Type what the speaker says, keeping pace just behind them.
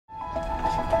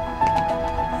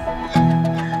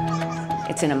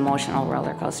It's an emotional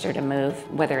roller coaster to move,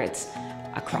 whether it's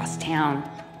across town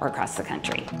or across the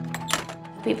country.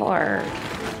 People are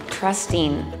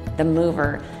trusting the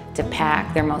mover to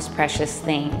pack their most precious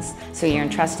things. So you're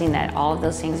entrusting that all of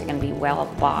those things are going to be well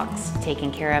boxed,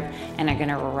 taken care of, and are going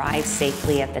to arrive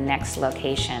safely at the next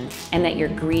location, and that you're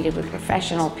greeted with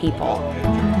professional people.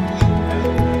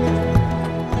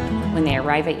 When they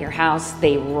arrive at your house,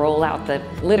 they roll out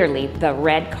literally the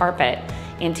red carpet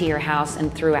into your house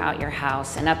and throughout your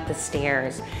house and up the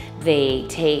stairs. They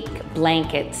take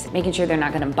blankets, making sure they're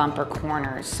not going to bumper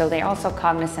corners. So they're also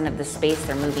cognizant of the space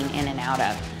they're moving in and out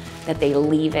of, that they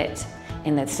leave it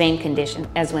in the same condition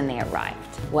as when they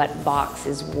arrived. What box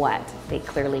is what? They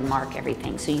clearly mark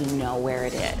everything so you know where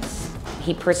it is.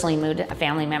 He personally moved a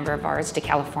family member of ours to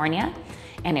California,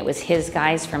 and it was his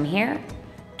guys from here,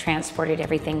 transported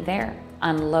everything there,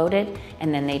 unloaded,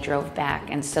 and then they drove back.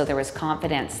 And so there was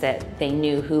confidence that they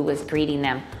knew who was greeting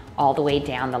them all the way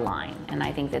down the line. And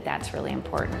I think that that's really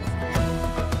important.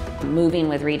 Moving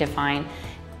with Redefyne,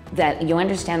 that you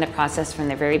understand the process from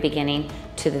the very beginning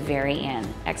to the very end.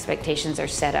 Expectations are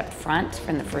set up front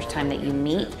from the first time that you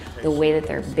meet. The way that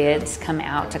their bids come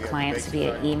out to clients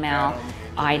via email,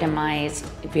 itemized,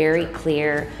 very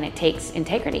clear, and it takes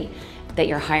integrity. That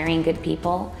you're hiring good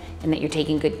people and that you're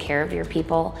taking good care of your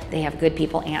people. They have good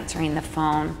people answering the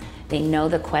phone. They know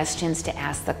the questions to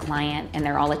ask the client, and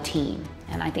they're all a team.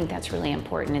 And I think that's really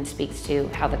important and speaks to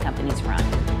how the company's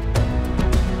run.